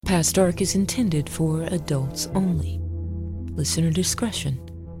Past Dark is intended for adults only. Listener discretion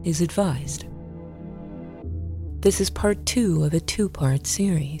is advised. This is part 2 of a 2-part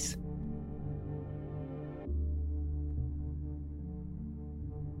series.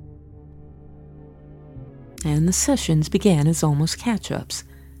 And the sessions began as almost catch-ups,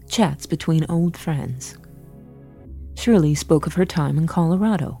 chats between old friends. Shirley spoke of her time in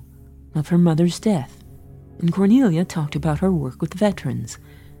Colorado, of her mother's death, and Cornelia talked about her work with veterans,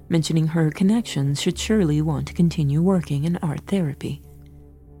 mentioning her connections should Shirley want to continue working in art therapy.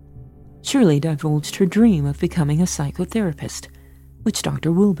 Shirley divulged her dream of becoming a psychotherapist, which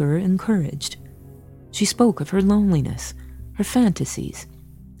Dr. Wilbur encouraged. She spoke of her loneliness, her fantasies,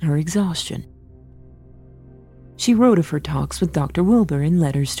 her exhaustion. She wrote of her talks with Dr. Wilbur in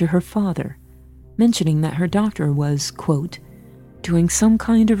letters to her father, mentioning that her doctor was, quote, doing some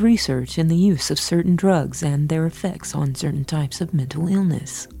kind of research in the use of certain drugs and their effects on certain types of mental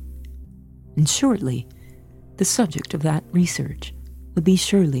illness. And shortly, the subject of that research would be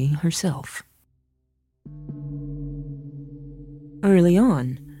Shirley herself. Early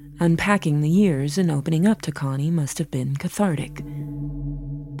on, unpacking the years and opening up to Connie must have been cathartic.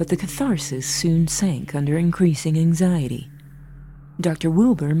 But the catharsis soon sank under increasing anxiety. Dr.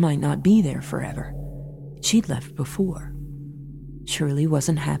 Wilbur might not be there forever. She'd left before. Shirley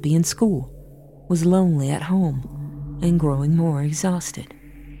wasn't happy in school, was lonely at home, and growing more exhausted.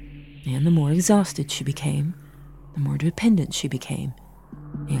 And the more exhausted she became, the more dependent she became,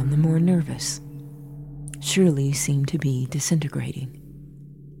 and the more nervous. Shirley seemed to be disintegrating.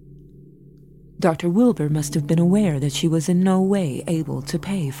 Dr. Wilbur must have been aware that she was in no way able to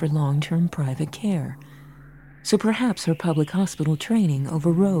pay for long-term private care, so perhaps her public hospital training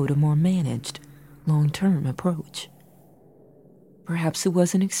overrode a more managed, long-term approach. Perhaps it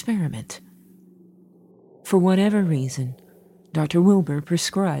was an experiment. For whatever reason, Dr. Wilbur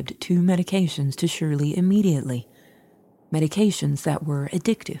prescribed 2 medications to Shirley immediately, medications that were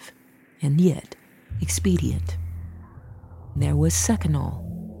addictive and yet expedient. There was Seconal,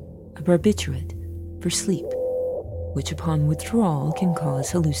 a barbiturate for sleep, which upon withdrawal can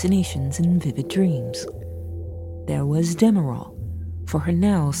cause hallucinations and vivid dreams. There was Demerol for her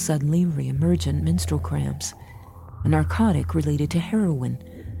now suddenly re-emergent menstrual cramps, a narcotic related to heroin,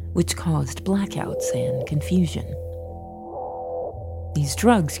 which caused blackouts and confusion. These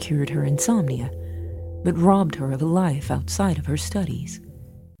drugs cured her insomnia, but robbed her of a life outside of her studies.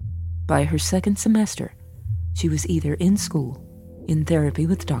 By her 2nd semester, she was either in school, in therapy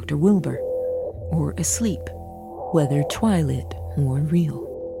with Dr. Wilbur, or asleep, whether twilit or real.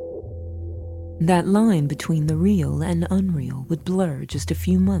 That line between the real and unreal would blur just a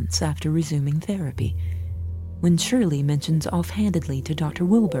few months after resuming therapy, when Shirley mentions offhandedly to Dr.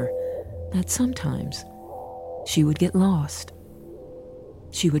 Wilbur that sometimes she would get lost.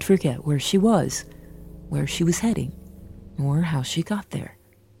 She would forget where she was heading, or how she got there.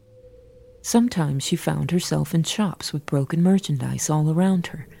 Sometimes she found herself in shops with broken merchandise all around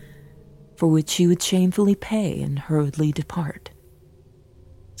her, for which she would shamefully pay and hurriedly depart.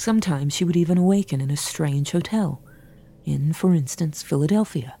 Sometimes she would even awaken in a strange hotel, in, for instance,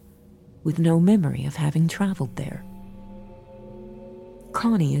 Philadelphia, with no memory of having traveled there.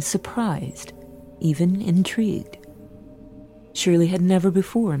 Connie is surprised, even intrigued. Shirley had never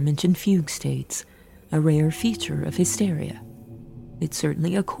before mentioned fugue states, a rare feature of hysteria. It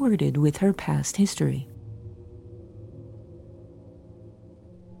certainly accorded with her past history.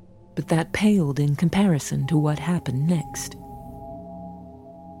 But that paled in comparison to what happened next.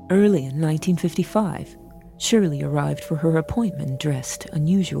 Early in 1955, Shirley arrived for her appointment dressed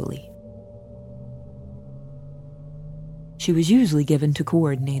unusually. She was usually given to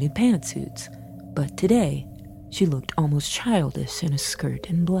coordinated pantsuits, but today she looked almost childish in a skirt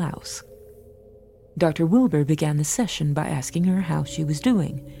and blouse. Dr. Wilbur began the session by asking her how she was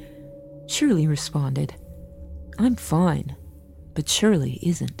doing. Shirley responded, "I'm fine," but Shirley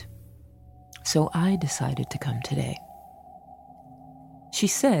isn't. So I decided to come today. She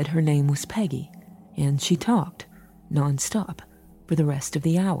said her name was Peggy, and she talked, non-stop, for the rest of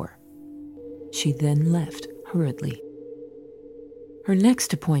the hour. She then left hurriedly. Her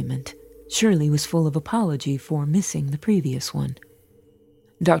next appointment, Shirley was full of apology for missing the previous one.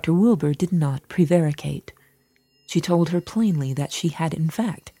 Dr. Wilbur did not prevaricate. She told her plainly that she had in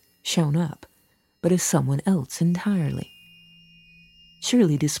fact shown up, but as someone else entirely.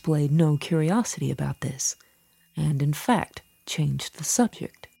 Shirley displayed no curiosity about this, and in fact changed the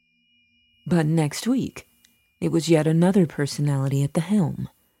subject. But next week, it was yet another personality at the helm,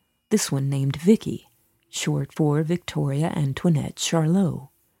 this one named Vicky, short for Victoria Antoinette Charlot.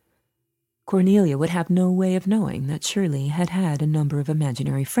 Cornelia would have no way of knowing that Shirley had had a number of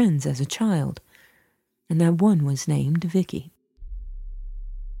imaginary friends as a child, and that one was named Vicky.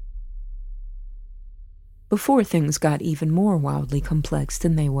 Before things got even more wildly complex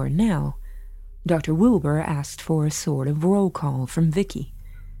than they were now, Dr. Wilbur asked for a sort of roll call from Vicky,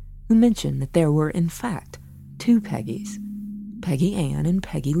 who mentioned that there were, in fact, 2 Peggys, Peggy Ann and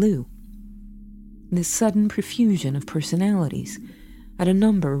Peggy Lou. This sudden profusion of personalities, at a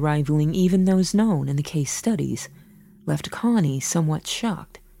number rivaling even those known in the case studies, left Connie somewhat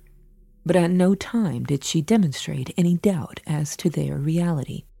shocked, but at no time did she demonstrate any doubt as to their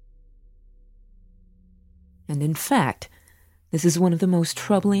reality. And in fact, this is one of the most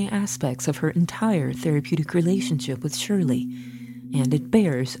troubling aspects of her entire therapeutic relationship with Shirley, and it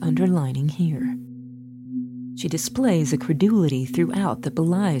bears underlining here. She displays a credulity throughout that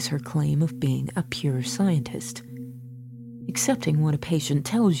belies her claim of being a pure scientist. Accepting what a patient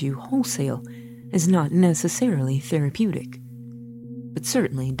tells you wholesale is not necessarily therapeutic, but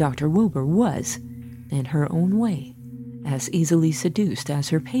certainly Dr. Wilbur was, in her own way, as easily seduced as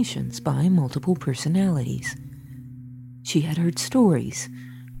her patients by multiple personalities. She had heard stories,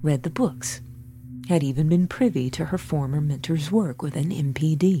 read the books, had even been privy to her former mentor's work with an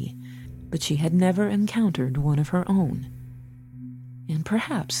MPD, but she had never encountered one of her own. And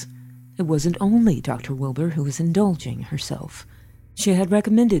perhaps it wasn't only Dr. Wilbur who was indulging herself. She had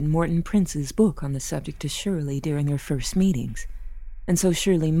recommended Morton Prince's book on the subject to Shirley during their first meetings, and so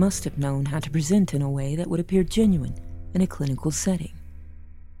Shirley must have known how to present in a way that would appear genuine in a clinical setting.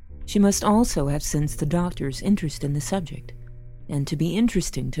 She must also have sensed the doctor's interest in the subject, and to be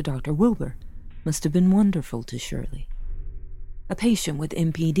interesting to Dr. Wilbur must have been wonderful to Shirley. A patient with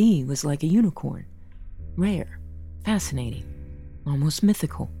MPD was like a unicorn, rare, fascinating, almost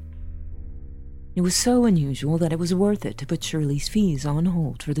mythical. It was so unusual that it was worth it to put Shirley's fees on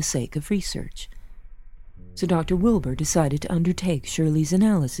hold for the sake of research. So Dr. Wilbur decided to undertake Shirley's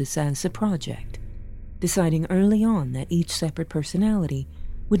analysis as a project, deciding early on that each separate personality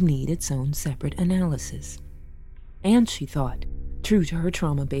would need its own separate analysis. And she thought, true to her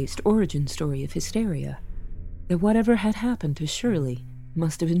trauma-based origin story of hysteria, that whatever had happened to Shirley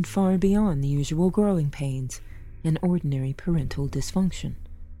must have been far beyond the usual growing pains and ordinary parental dysfunction.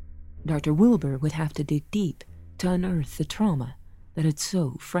 Dr. Wilbur would have to dig deep to unearth the trauma that had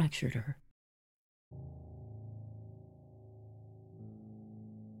so fractured her.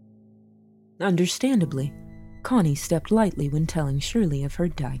 Understandably, Connie stepped lightly when telling Shirley of her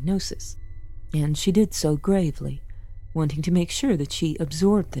diagnosis, and she did so gravely, wanting to make sure that she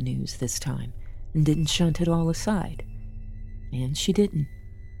absorbed the news this time and didn't shunt it all aside. And she didn't.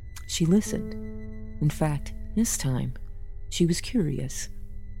 She listened. In fact, this time, she was curious.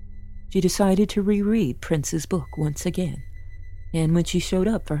 She decided to reread Prince's book once again, and when she showed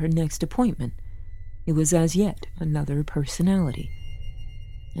up for her next appointment, it was as yet another personality.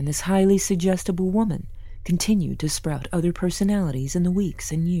 And this highly suggestible woman continued to sprout other personalities in the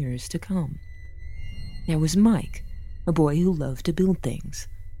weeks and years to come. There was Mike, a boy who loved to build things.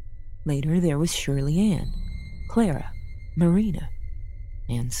 Later there was Shirley Ann, Clara, Marina,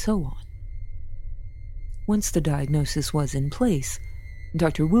 and so on. Once the diagnosis was in place,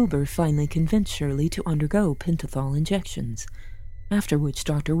 Dr. Wilbur finally convinced Shirley to undergo pentothal injections, after which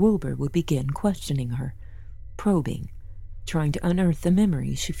Dr. Wilbur would begin questioning her, probing, trying to unearth the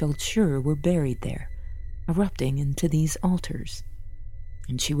memories she felt sure were buried there, erupting into these altars,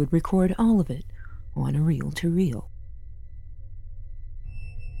 and she would record all of it on a reel-to-reel.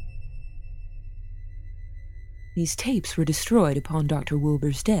 These tapes were destroyed upon Dr.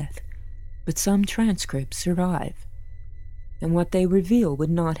 Wilbur's death, but some transcripts survive, and what they reveal would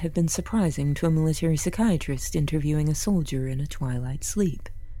not have been surprising to a military psychiatrist interviewing a soldier in a twilight sleep.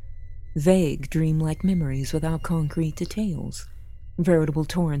 Vague, dreamlike memories without concrete details, veritable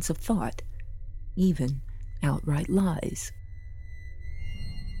torrents of thought, even outright lies.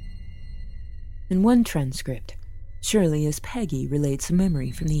 In one transcript, Shirley as Peggy relates a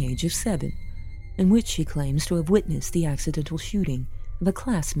memory from the age of 7, in which she claims to have witnessed the accidental shooting of a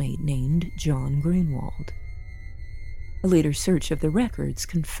classmate named John Greenwald. A later search of the records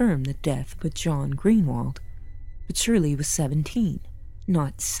confirmed the death of John Greenwald, but Shirley was 17,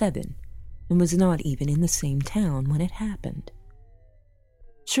 not 7, and was not even in the same town when it happened.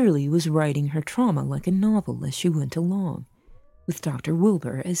 Shirley was writing her trauma like a novel as she went along, with Dr.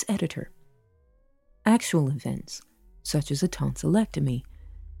 Wilbur as editor. Actual events, such as a tonsillectomy,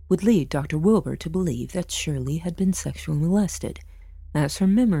 would lead Dr. Wilbur to believe that Shirley had been sexually molested, as her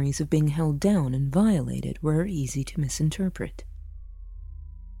memories of being held down and violated were easy to misinterpret.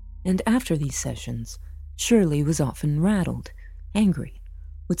 And after these sessions, Shirley was often rattled, angry,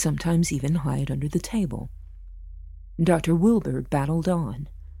 would sometimes even hide under the table. Dr. Wilbur battled on,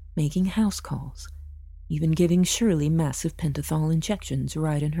 making house calls, even giving Shirley massive pentothal injections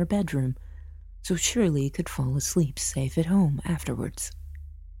right in her bedroom, so Shirley could fall asleep safe at home afterwards.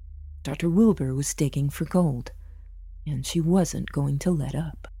 Dr. Wilbur was digging for gold, and she wasn't going to let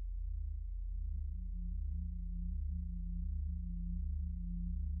up.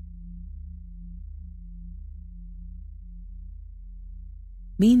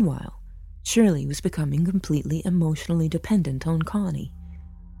 Meanwhile, Shirley was becoming completely emotionally dependent on Connie,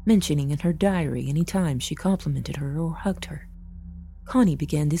 mentioning in her diary any time she complimented her or hugged her. Connie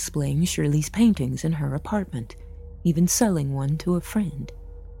began displaying Shirley's paintings in her apartment, even selling one to a friend.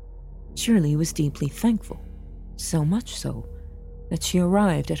 Shirley was deeply thankful, so much so that she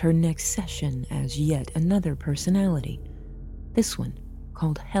arrived at her next session as yet another personality, this one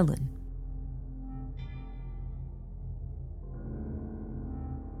called Helen.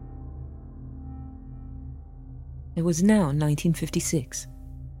 It was now 1956,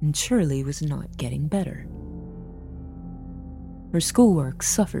 and Shirley was not getting better. Her schoolwork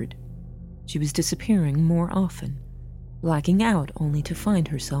suffered. She was disappearing more often, blacking out only to find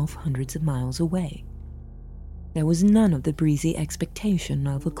herself hundreds of miles away. There was none of the breezy expectation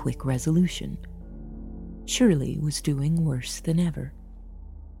of a quick resolution. Shirley was doing worse than ever.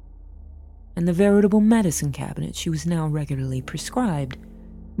 And the veritable medicine cabinet she was now regularly prescribed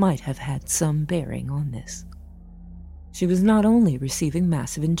might have had some bearing on this. She was not only receiving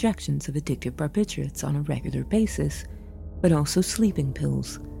massive injections of addictive barbiturates on a regular basis, but also sleeping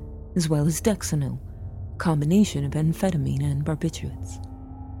pills, as well as Dexanil, a combination of amphetamine and barbiturates.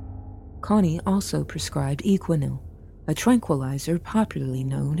 Connie also prescribed Equanil, a tranquilizer popularly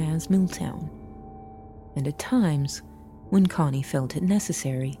known as Milltown. And at times, when Connie felt it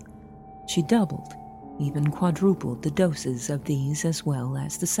necessary, she doubled, even quadrupled the doses of these as well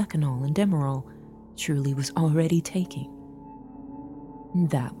as the Seconal and Demerol Shirley was already taking. And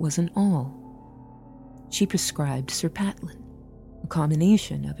that wasn't all. She prescribed Serpatlin, a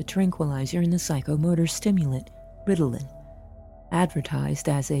combination of a tranquilizer and the psychomotor stimulant Ritalin, advertised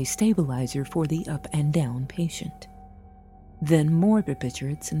as a stabilizer for the up and down patient. Then more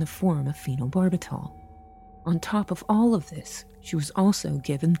barbiturates in the form of phenobarbital. On top of all of this, she was also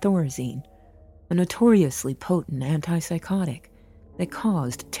given Thorazine, a notoriously potent antipsychotic that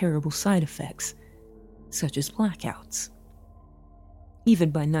caused terrible side effects, such as blackouts.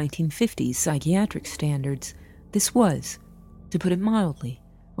 Even by 1950s psychiatric standards, this was, to put it mildly,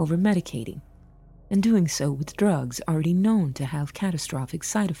 over-medicating, and doing so with drugs already known to have catastrophic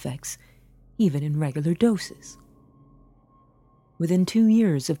side effects, even in regular doses. Within 2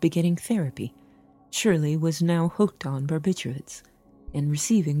 years of beginning therapy, Shirley was now hooked on barbiturates and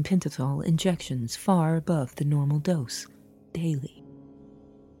receiving pentothal injections far above the normal dose daily.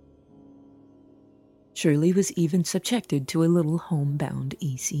 Shirley was even subjected to a little homebound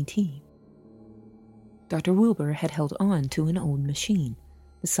ECT. Dr. Wilbur had held on to an old machine,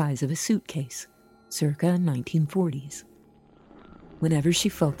 the size of a suitcase, circa 1940s. Whenever she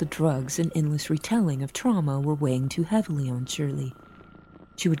felt the drugs and endless retelling of trauma were weighing too heavily on Shirley,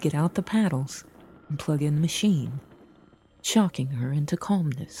 she would get out the paddles and plug in the machine, shocking her into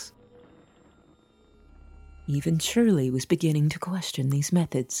calmness. Even Shirley was beginning to question these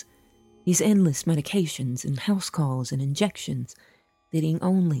methods, these endless medications and house calls and injections, leading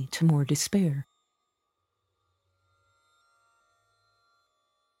only to more despair.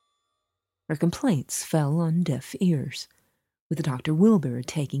 Her complaints fell on deaf ears, with Dr. Wilbur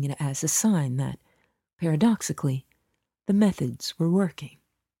taking it as a sign that, paradoxically, the methods were working,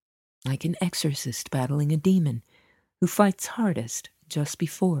 like an exorcist battling a demon who fights hardest just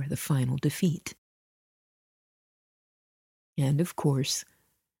before the final defeat. And of course,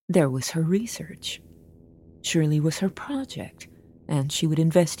 there was her research. Shirley was her project, and she would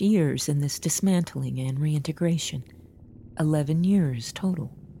invest years in this dismantling and reintegration, 11 years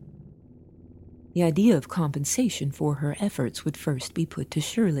total. The idea of compensation for her efforts would first be put to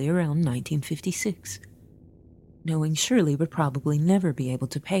Shirley around 1956. Knowing Shirley would probably never be able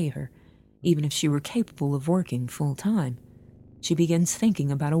to pay her, even if she were capable of working full-time, she begins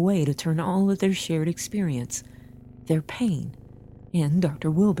thinking about a way to turn all of their shared experience, their pain, and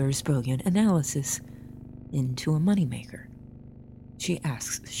Dr. Wilbur's brilliant analysis into a moneymaker. She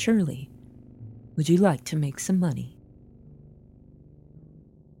asks Shirley, "Would you like to make some money?"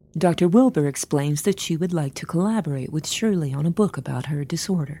 Dr. Wilbur explains that she would like to collaborate with Shirley on a book about her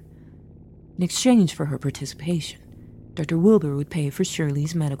disorder. In exchange for her participation, Dr. Wilbur would pay for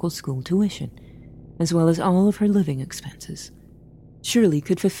Shirley's medical school tuition, as well as all of her living expenses. Shirley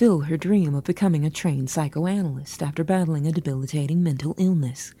could fulfill her dream of becoming a trained psychoanalyst after battling a debilitating mental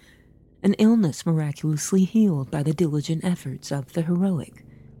illness, an illness miraculously healed by the diligent efforts of the heroic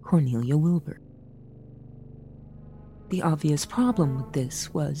Cornelia Wilbur. The obvious problem with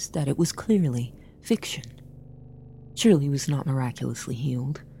this was that it was clearly fiction. Shirley was not miraculously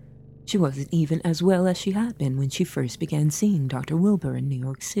healed. She wasn't even as well as she had been when she first began seeing Dr. Wilbur in New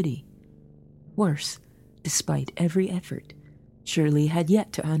York City. Worse, despite every effort, Shirley had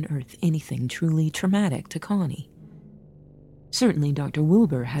yet to unearth anything truly traumatic to Connie. Certainly Dr.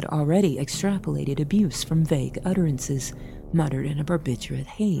 Wilbur had already extrapolated abuse from vague utterances muttered in a barbiturate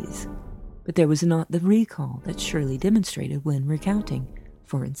haze, but there was not the recall that Shirley demonstrated when recounting,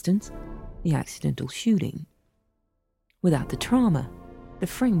 for instance, the accidental shooting. Without the trauma, the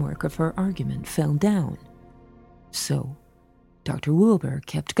framework of her argument fell down. So, Dr. Wilbur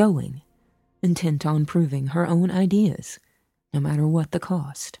kept going, intent on proving her own ideas, no matter what the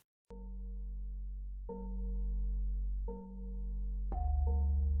cost.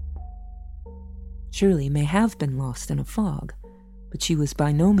 Shirley may have been lost in a fog, but she was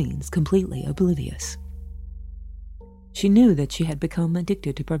by no means completely oblivious. She knew that she had become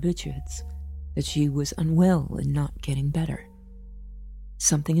addicted to barbiturates, that she was unwell and not getting better.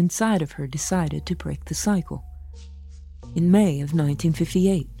 Something inside of her decided to break the cycle. In May of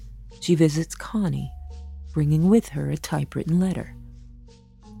 1958, she visits Connie, bringing with her a typewritten letter.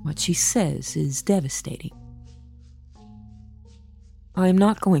 What she says is devastating. I am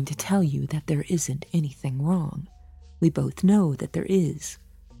not going to tell you that there isn't anything wrong. We both know that there is.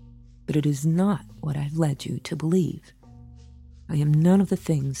 But it is not what I've led you to believe. I am none of the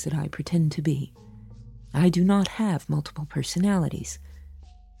things that I pretend to be. I do not have multiple personalities.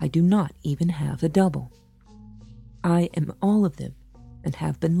 I do not even have a double. I am all of them and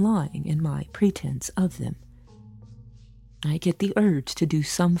have been lying in my pretense of them. I get the urge to do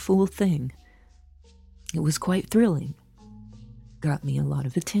some fool thing. It was quite thrilling. Got me a lot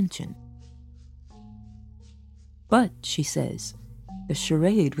of attention. But, she says, the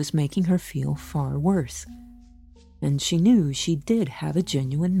charade was making her feel far worse, and she knew she did have a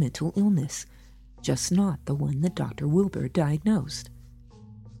genuine mental illness, just not the one that Dr. Wilbur diagnosed.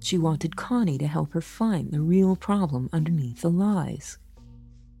 She wanted Connie to help her find the real problem underneath the lies.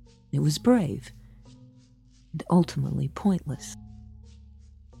 It was brave, and ultimately pointless.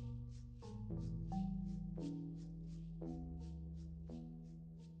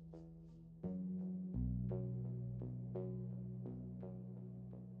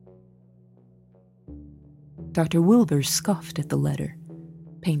 Dr. Wilbur scoffed at the letter,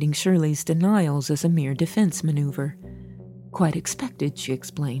 painting Shirley's denials as a mere defense maneuver. Quite expected, she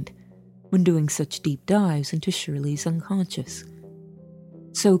explained, when doing such deep dives into Shirley's unconscious.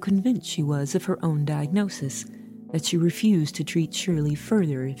 So convinced she was of her own diagnosis that she refused to treat Shirley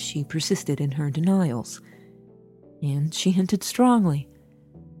further if she persisted in her denials. And she hinted strongly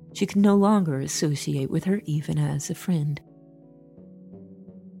she could no longer associate with her even as a friend.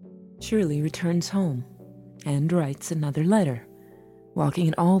 Shirley returns home and writes another letter, walking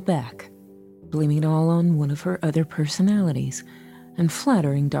it all back, blaming it all on one of her other personalities, and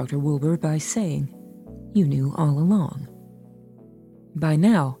flattering Dr. Wilbur by saying, "You knew all along." By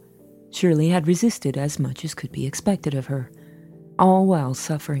now, Shirley had resisted as much as could be expected of her, all while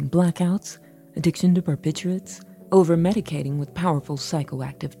suffering blackouts, addiction to barbiturates, over-medicating with powerful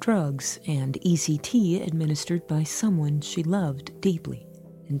psychoactive drugs, and ECT administered by someone she loved deeply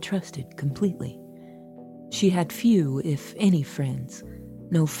and trusted completely. She had few, if any, friends,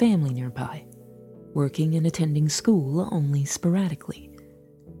 no family nearby, working and attending school only sporadically.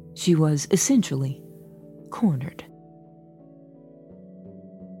 She was essentially cornered.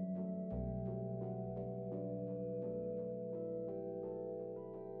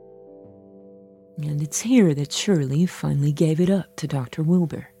 And it's here that Shirley finally gave it up to Dr.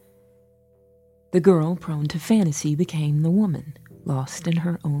 Wilbur. The girl prone to fantasy became the woman, lost in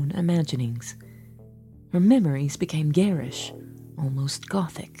her own imaginings. Her memories became garish, almost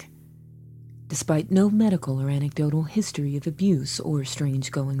gothic. Despite no medical or anecdotal history of abuse or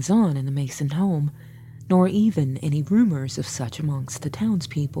strange goings-on in the Mason home, nor even any rumors of such amongst the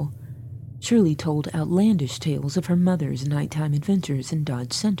townspeople, Shirley told outlandish tales of her mother's nighttime adventures in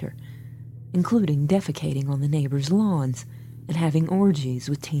Dodge Center, including defecating on the neighbors' lawns and having orgies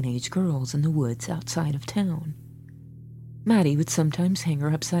with teenage girls in the woods outside of town. Maddie would sometimes hang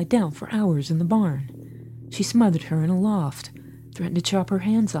her upside down for hours in the barn. She smothered her in a loft, threatened to chop her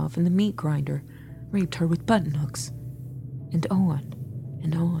hands off in the meat grinder, raped her with button hooks, and on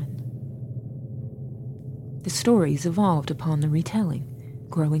and on. The stories evolved upon the retelling,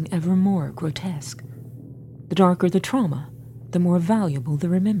 growing ever more grotesque. The darker the trauma, the more valuable the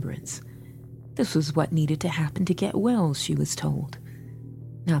remembrance. This was what needed to happen to get well, she was told.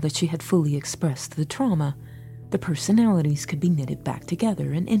 Now that she had fully expressed the trauma, the personalities could be knitted back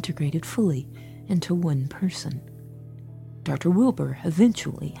together and integrated fully into one person. Dr. Wilbur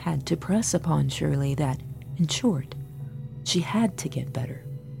eventually had to press upon Shirley that, in short, she had to get better.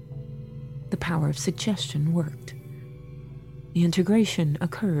 The power of suggestion worked. The integration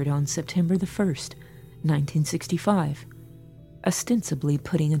occurred on September the 1st, 1965, ostensibly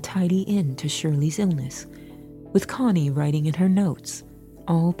putting a tidy end to Shirley's illness, with Connie writing in her notes,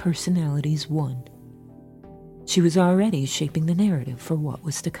 "All personalities one." She was already shaping the narrative for what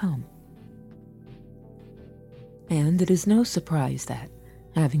was to come. And it is no surprise that,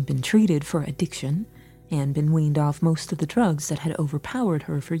 having been treated for addiction and been weaned off most of the drugs that had overpowered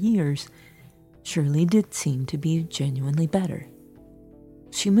her for years, Shirley did seem to be genuinely better.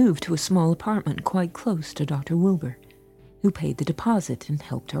 She moved to a small apartment quite close to Dr. Wilbur, who paid the deposit and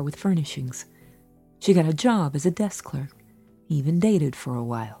helped her with furnishings. She got a job as a desk clerk, even dated for a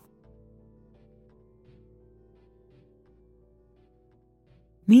while.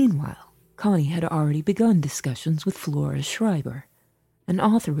 Meanwhile, Connie had already begun discussions with Flora Schreiber, an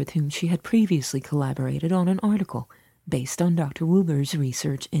author with whom she had previously collaborated on an article based on Dr. Wilbur's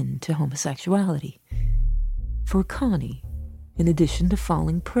research into homosexuality. For Connie, in addition to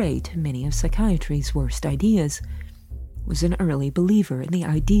falling prey to many of psychiatry's worst ideas, was an early believer in the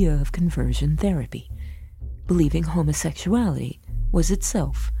idea of conversion therapy, believing homosexuality was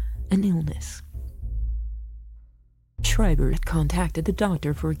itself an illness. Schreiber had contacted the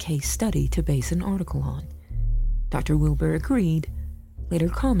doctor for a case study to base an article on. Dr. Wilbur agreed, later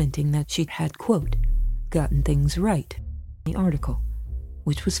commenting that she had, quote, gotten things right in the article,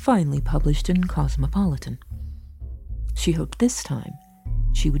 which was finally published in Cosmopolitan. She hoped this time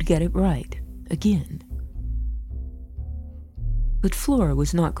she would get it right again. But Flora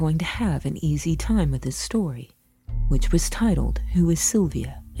was not going to have an easy time with this story, which was titled Who is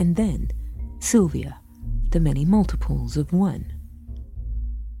Sylvia? And then Sylvia, the Many Multiples of One.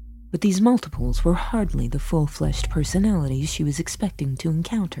 But these multiples were hardly the full-fleshed personalities she was expecting to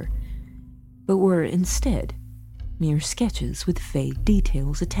encounter, but were instead mere sketches with vague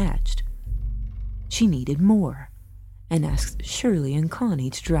details attached. She needed more, and asked Shirley and Connie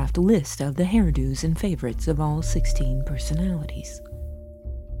to draft a list of the hairdos and favorites of all 16 personalities.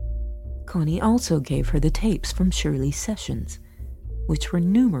 Connie also gave her the tapes from Shirley's sessions, which were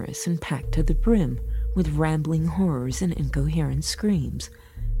numerous and packed to the brim with rambling horrors and incoherent screams,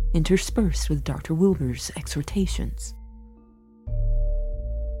 interspersed with Dr. Wilbur's exhortations.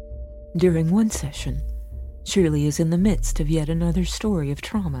 During one session, Shirley is in the midst of yet another story of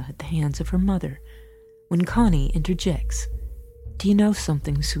trauma at the hands of her mother, when Connie interjects, "Do you know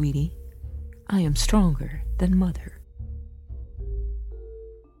something, sweetie? I am stronger than Mother."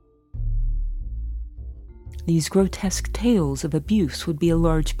 These grotesque tales of abuse would be a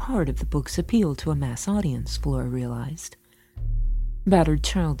large part of the book's appeal to a mass audience, Flora realized. Battered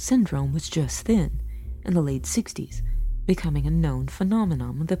child syndrome was just then, in the late 60s, becoming a known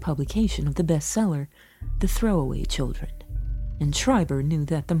phenomenon with the publication of the bestseller, The Throwaway Children, and Schreiber knew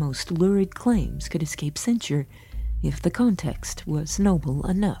that the most lurid claims could escape censure if the context was noble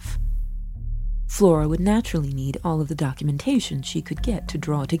enough. Flora would naturally need all of the documentation she could get to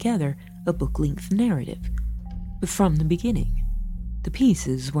draw together a book-length narrative, but from the beginning, the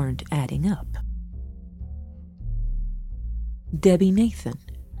pieces weren't adding up. Debbie Nathan,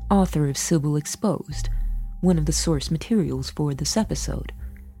 author of Sybil Exposed, one of the source materials for this episode,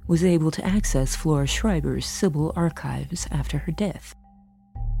 was able to access Flora Schreiber's Sybil archives after her death.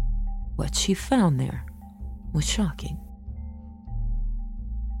 What she found there was shocking.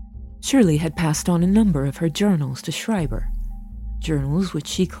 Shirley had passed on a number of her journals to Schreiber, journals which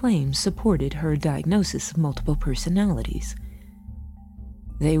she claims supported her diagnosis of multiple personalities.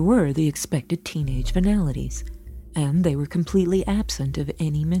 They were the expected teenage venalities, and they were completely absent of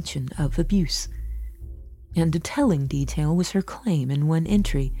any mention of abuse. And a telling detail was her claim in one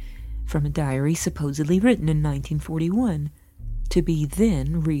entry from a diary supposedly written in 1941 to be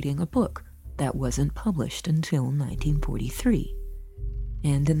then reading a book that wasn't published until 1943.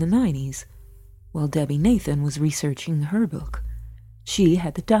 And in the 90s, while Debbie Nathan was researching her book, she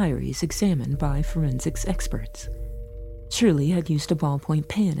had the diaries examined by forensics experts. Shirley had used a ballpoint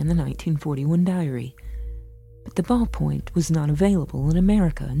pen in the 1941 diary, but the ballpoint was not available in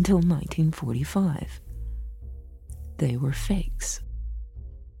America until 1945. They were fakes.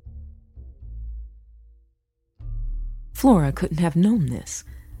 Flora couldn't have known this,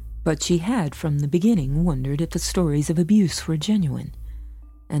 but she had from the beginning wondered if the stories of abuse were genuine,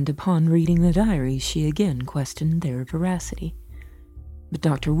 and upon reading the diaries she again questioned their veracity. But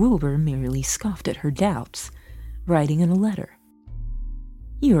Dr. Wilbur merely scoffed at her doubts, writing in a letter,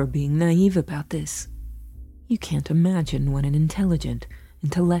 "You are being naive about this. You can't imagine what an intelligent,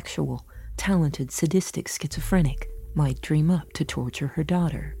 intellectual, talented, sadistic schizophrenic might dream up to torture her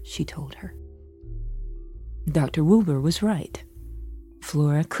daughter," she told her. Dr. Wilbur was right.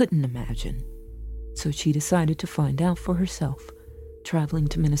 Flora couldn't imagine, so she decided to find out for herself, traveling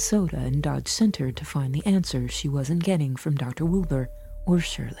to Minnesota and Dodge Center to find the answers she wasn't getting from Dr. Wilbur or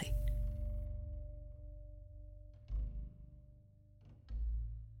Shirley.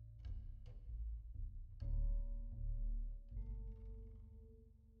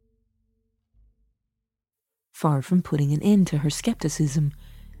 Far from putting an end to her skepticism,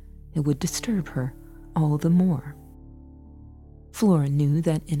 it would disturb her all the more. Flora knew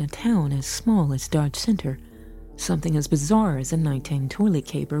that in a town as small as Dodge Center, something as bizarre as a nighttime toilet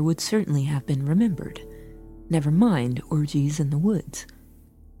caper would certainly have been remembered, never mind orgies in the woods.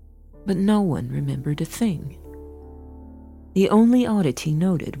 But no one remembered a thing. The only oddity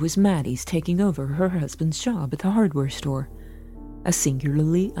noted was Maddie's taking over her husband's job at the hardware store, a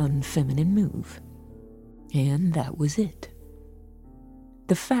singularly unfeminine move. And that was it.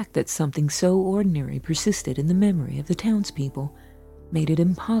 The fact that something so ordinary persisted in the memory of the townspeople made it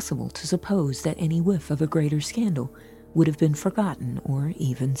impossible to suppose that any whiff of a greater scandal would have been forgotten or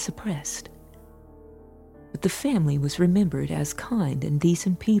even suppressed. But the family was remembered as kind and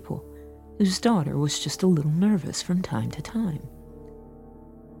decent people whose daughter was just a little nervous from time to time.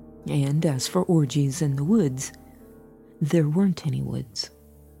 And as for orgies in the woods, there weren't any woods,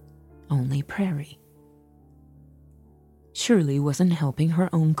 only prairie. Shirley wasn't helping her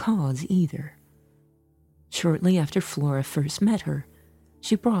own cause either. Shortly after Flora first met her,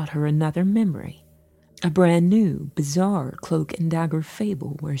 she brought her another memory, a brand new, bizarre cloak and dagger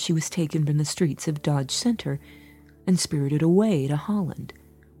fable where she was taken from the streets of Dodge Center and spirited away to Holland,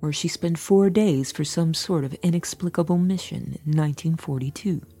 where she spent 4 days for some sort of inexplicable mission in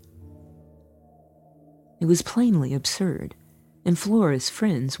 1942. It was plainly absurd, and Flora's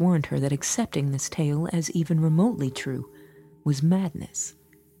friends warned her that accepting this tale as even remotely true was madness.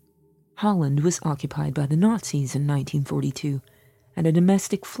 Holland was occupied by the Nazis in 1942, and a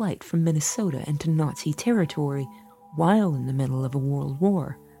domestic flight from Minnesota into Nazi territory while in the middle of a world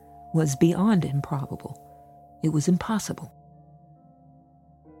war was beyond improbable. It was impossible.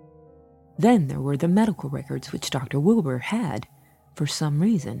 Then there were the medical records which Dr. Wilbur had, for some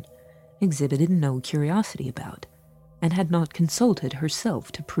reason, exhibited no curiosity about, and had not consulted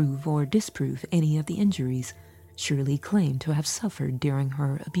herself to prove or disprove any of the injuries Shirley claimed to have suffered during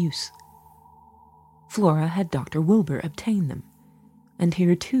her abuse. Flora had Dr. Wilbur obtain them, and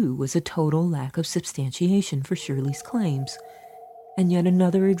here too was a total lack of substantiation for Shirley's claims, and yet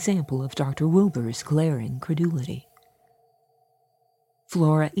another example of Dr. Wilbur's glaring credulity.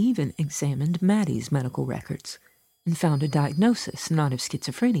 Flora even examined Maddie's medical records and found a diagnosis not of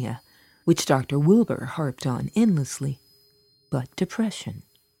schizophrenia, which Dr. Wilbur harped on endlessly, but depression.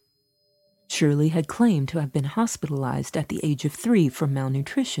 Shirley had claimed to have been hospitalized at the age of 3 for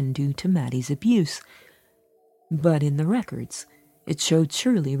malnutrition due to Maddie's abuse, but in the records, it showed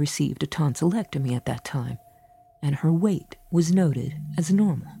Shirley received a tonsillectomy at that time, and her weight was noted as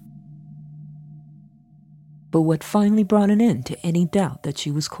normal. But what finally brought an end to any doubt that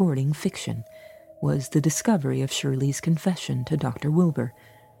she was courting fiction was the discovery of Shirley's confession to Dr. Wilbur,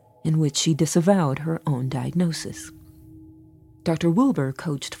 in which she disavowed her own diagnosis. Dr. Wilbur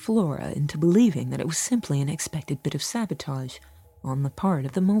coached Flora into believing that it was simply an expected bit of sabotage on the part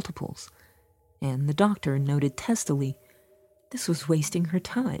of the multiples, and the doctor noted testily this was wasting her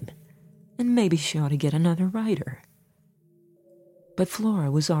time, and maybe she ought to get another writer. But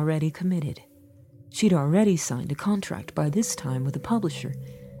Flora was already committed. She'd already signed a contract by this time with a publisher,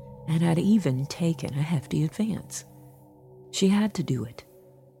 and had even taken a hefty advance. She had to do it.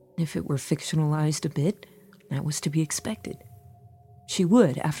 If it were fictionalized a bit, that was to be expected. She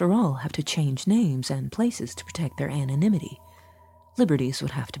would, after all, have to change names and places to protect their anonymity. Liberties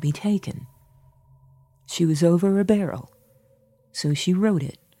would have to be taken. She was over a barrel, so she wrote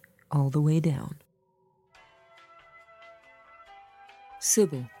it all the way down.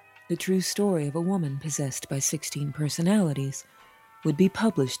 Sybil, the true story of a woman possessed by 16 personalities, would be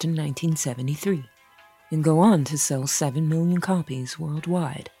published in 1973 and go on to sell 7 million copies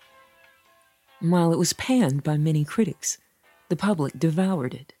worldwide. While it was panned by many critics, the public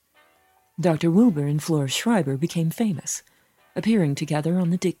devoured it. Dr. Wilbur and Flora Schreiber became famous, appearing together on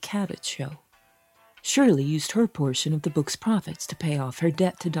The Dick Cavett Show. Shirley used her portion of the book's profits to pay off her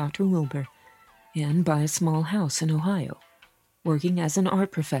debt to Dr. Wilbur and buy a small house in Ohio, working as an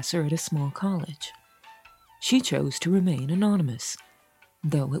art professor at a small college. She chose to remain anonymous,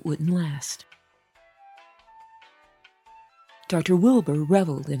 though it wouldn't last. Dr. Wilbur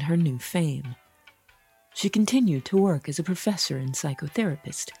reveled in her new fame. She continued to work as a professor and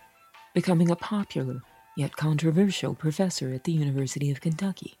psychotherapist, becoming a popular yet controversial professor at the University of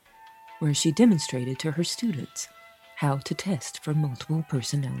Kentucky, where she demonstrated to her students how to test for multiple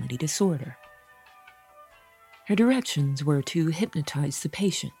personality disorder. Her directions were to hypnotize the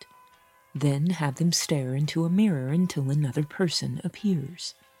patient, then have them stare into a mirror until another person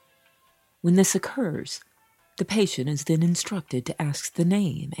appears. When this occurs, the patient is then instructed to ask the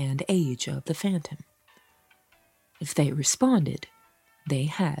name and age of the phantom. If they responded, they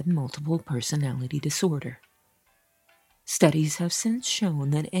had multiple personality disorder. Studies have since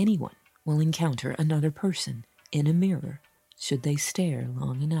shown that anyone will encounter another person in a mirror should they stare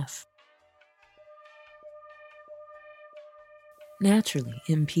long enough. Naturally,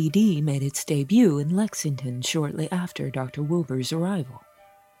 MPD made its debut in Lexington shortly after Dr. Wilbur's arrival,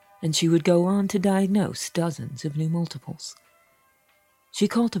 and she would go on to diagnose dozens of new multiples. She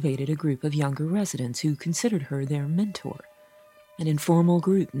cultivated a group of younger residents who considered her their mentor, an informal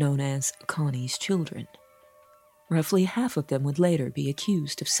group known as Connie's Children. Roughly half of them would later be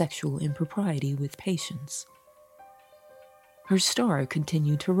accused of sexual impropriety with patients. Her star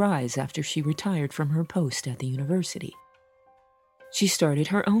continued to rise after she retired from her post at the university. She started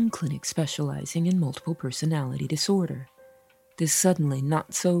her own clinic specializing in multiple personality disorder, this suddenly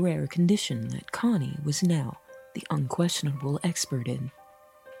not-so-rare condition that Connie was now the unquestionable expert in.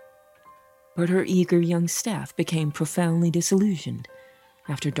 But her eager young staff became profoundly disillusioned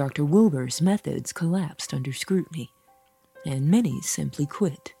after Dr. Wilbur's methods collapsed under scrutiny, and many simply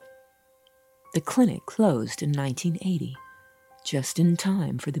quit. The clinic closed in 1980, just in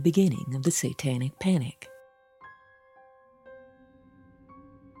time for the beginning of the Satanic Panic.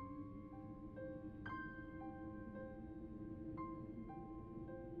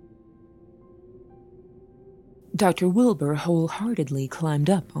 Dr. Wilbur wholeheartedly climbed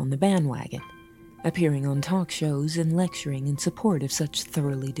up on the bandwagon, appearing on talk shows and lecturing in support of such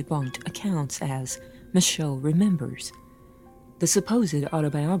thoroughly debunked accounts as Michelle Remembers, the supposed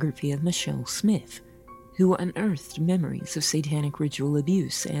autobiography of Michelle Smith, who unearthed memories of satanic ritual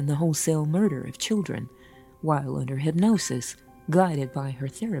abuse and the wholesale murder of children while under hypnosis, guided by her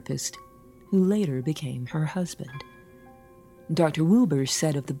therapist, who later became her husband. Dr. Wilbur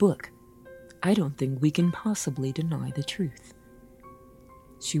said of the book, "I don't think we can possibly deny the truth."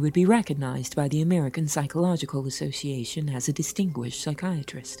 She would be recognized by the American Psychological Association as a distinguished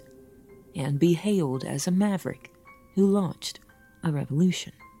psychiatrist, and be hailed as a maverick who launched a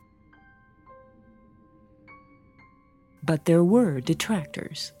revolution. But there were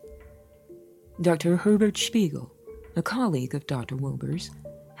detractors. Dr. Herbert Spiegel, a colleague of Dr. Wilbur's,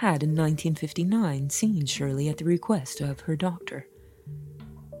 had in 1959 seen Shirley at the request of her doctor.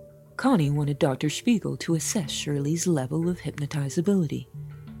 Connie wanted Dr. Spiegel to assess Shirley's level of hypnotizability.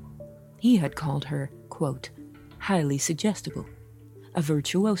 He had called her, quote, highly suggestible, a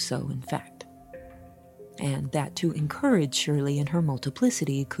virtuoso in fact, and that to encourage Shirley in her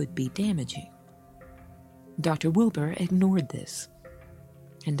multiplicity could be damaging. Dr. Wilbur ignored this,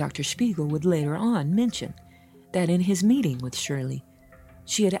 and Dr. Spiegel would later on mention that in his meeting with Shirley,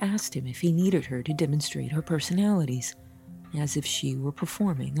 she had asked him if he needed her to demonstrate her personalities, as if she were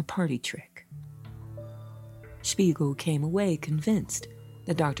performing a party trick. Spiegel came away convinced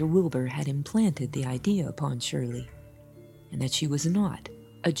that Dr. Wilbur had implanted the idea upon Shirley, and that she was not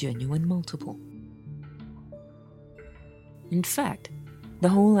a genuine multiple. In fact, the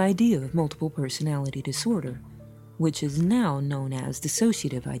whole idea of multiple personality disorder, which is now known as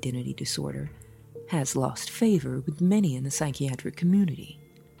dissociative identity disorder, has lost favor with many in the psychiatric community.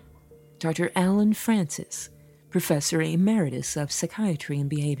 Dr. Alan Francis, Professor Emeritus of Psychiatry and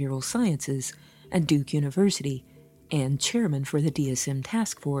Behavioral Sciences at Duke University and Chairman for the DSM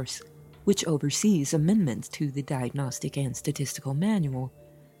Task Force, which oversees amendments to the Diagnostic and Statistical Manual,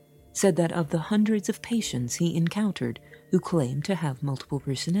 said that of the hundreds of patients he encountered who claimed to have multiple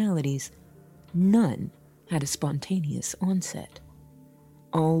personalities, none had a spontaneous onset.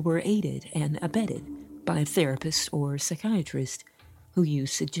 All were aided and abetted by a therapist or psychiatrist who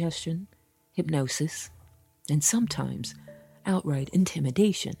used suggestion, hypnosis, and sometimes outright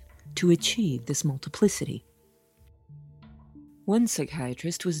intimidation to achieve this multiplicity. One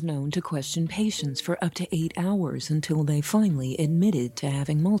psychiatrist was known to question patients for up to 8 hours until they finally admitted to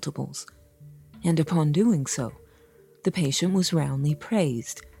having multiples, and upon doing so, the patient was roundly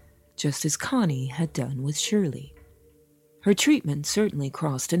praised, just as Connie had done with Shirley. Her treatment certainly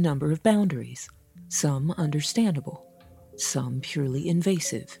crossed a number of boundaries, some understandable, some purely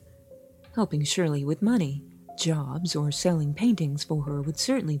invasive, helping Shirley with money jobs or selling paintings for her would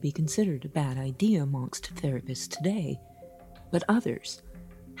certainly be considered a bad idea amongst therapists today, but others,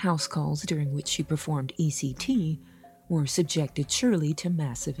 house calls during which she performed ECT or subjected Shirley to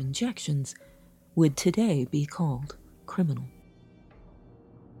massive injections, would today be called criminal.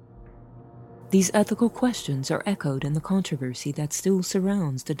 These ethical questions are echoed in the controversy that still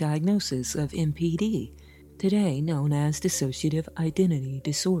surrounds the diagnosis of MPD, today known as dissociative identity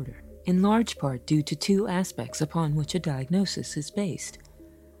disorder, in large part due to two aspects upon which a diagnosis is based: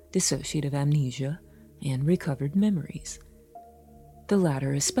 dissociative amnesia and recovered memories. The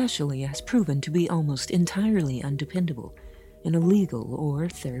latter especially has proven to be almost entirely undependable in a legal or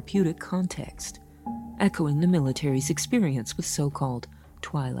therapeutic context, echoing the military's experience with so-called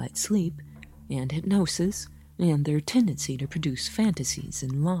twilight sleep and hypnosis and their tendency to produce fantasies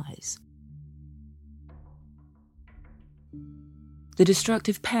and lies. The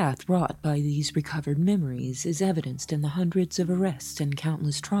destructive path wrought by these recovered memories is evidenced in the hundreds of arrests and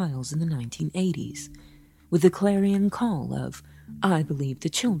countless trials in the 1980s, with the clarion call of "I believe the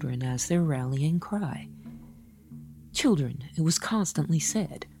children" as their rallying cry. Children, it was constantly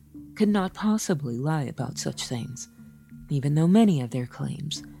said, could not possibly lie about such things, even though many of their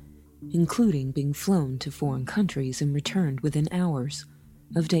claims, including being flown to foreign countries and returned within hours,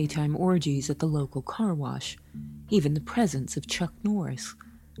 of daytime orgies at the local car wash, even the presence of Chuck Norris,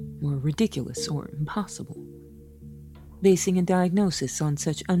 were ridiculous or impossible. Basing a diagnosis on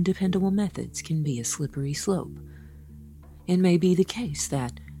such undependable methods can be a slippery slope. It may be the case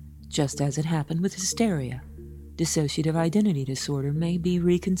that, just as it happened with hysteria, dissociative identity disorder may be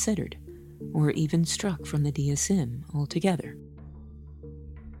reconsidered, or even struck from the DSM altogether.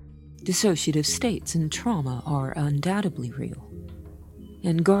 Dissociative states and trauma are undoubtedly real,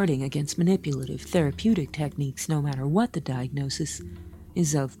 and guarding against manipulative therapeutic techniques, no matter what the diagnosis,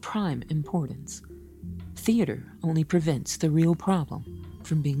 is of prime importance. Theater only prevents the real problem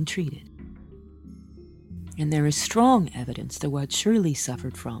from being treated. And there is strong evidence that what Shirley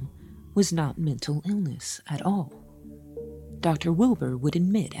suffered from was not mental illness at all. Dr. Wilbur would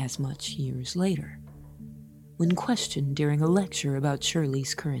admit as much years later. When questioned during a lecture about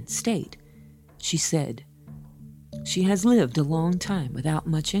Shirley's current state, she said, "She has lived a long time without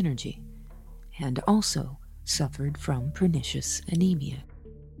much energy, and also suffered from pernicious anemia."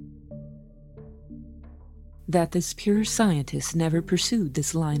 That this pure scientist never pursued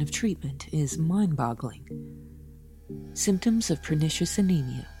this line of treatment is mind-boggling. Symptoms of pernicious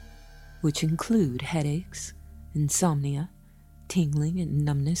anemia, which include headaches, insomnia, tingling and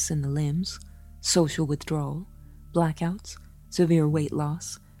numbness in the limbs, social withdrawal, blackouts, severe weight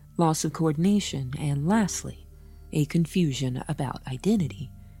loss, loss of coordination, and lastly, a confusion about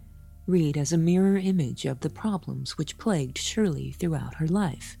identity, read as a mirror image of the problems which plagued Shirley throughout her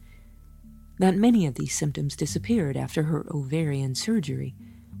life. That many of these symptoms disappeared after her ovarian surgery,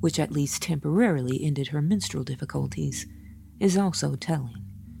 which at least temporarily ended her menstrual difficulties, is also telling.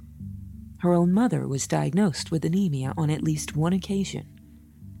 Her own mother was diagnosed with anemia on at least one occasion,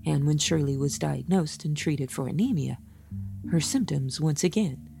 and when Shirley was diagnosed and treated for anemia, her symptoms once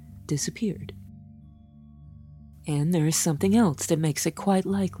again disappeared. And there is something else that makes it quite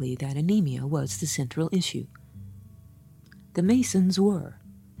likely that anemia was the central issue. The Masons were,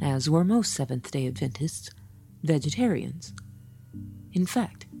 as were most Seventh-day Adventists, vegetarians. In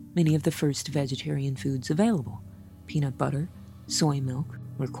fact, many of the first vegetarian foods available, peanut butter, soy milk,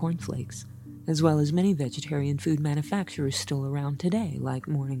 or cornflakes, as well as many vegetarian food manufacturers still around today, like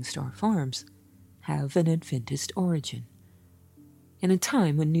Morningstar Farms, have an Adventist origin. In a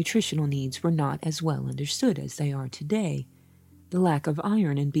time when nutritional needs were not as well understood as they are today, the lack of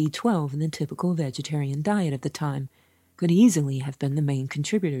iron and B12 in the typical vegetarian diet of the time could easily have been the main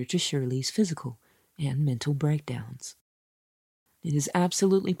contributor to Shirley's physical and mental breakdowns. It is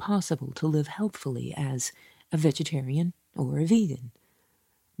absolutely possible to live healthfully as a vegetarian or a vegan,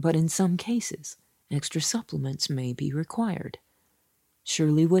 but in some cases, extra supplements may be required.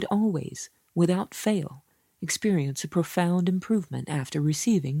 Shirley would always, without fail, experience a profound improvement after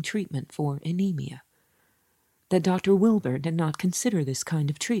receiving treatment for anemia. That Dr. Wilbur did not consider this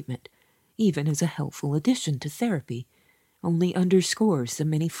kind of treatment, even as a helpful addition to therapy, only underscores the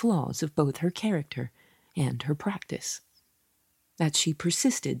many flaws of both her character and her practice. That she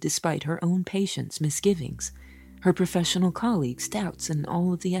persisted despite her own patients' misgivings, her professional colleagues' doubts, and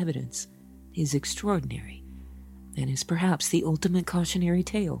all of the evidence, is extraordinary, and is perhaps the ultimate cautionary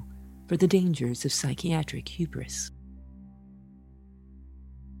tale for the dangers of psychiatric hubris.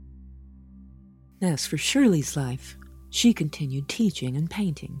 As for Shirley's life, she continued teaching and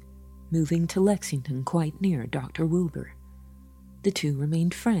painting, moving to Lexington quite near Dr. Wilbur. The two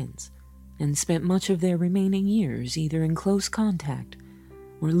remained friends, and spent much of their remaining years either in close contact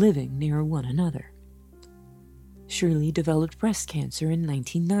or living near one another. Shirley developed breast cancer in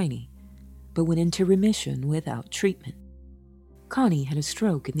 1990, but went into remission without treatment. Connie had a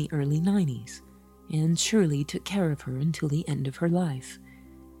stroke in the early 90s, and Shirley took care of her until the end of her life.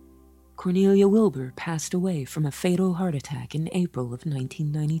 Cornelia Wilbur passed away from a fatal heart attack in April of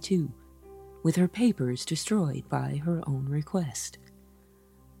 1992, with her papers destroyed by her own request.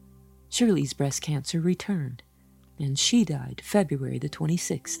 Shirley's breast cancer returned, and she died February the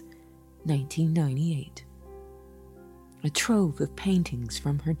 26th, 1998. A trove of paintings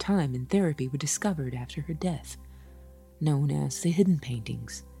from her time in therapy were discovered after her death, known as the hidden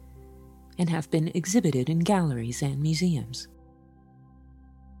paintings, and have been exhibited in galleries and museums.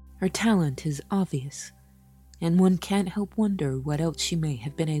 Her talent is obvious, and one can't help wonder what else she may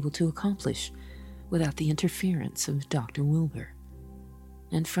have been able to accomplish without the interference of Dr. Wilbur.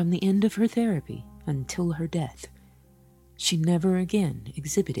 And from the end of her therapy until her death, she never again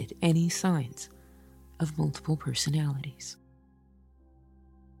exhibited any signs of multiple personalities.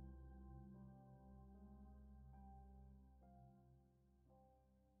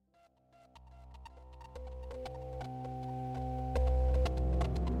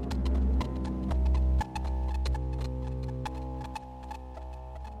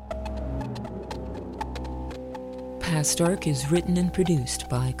 Past Dark is written and produced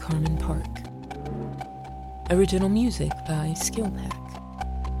by Carmen Park. Original music by Skillpack.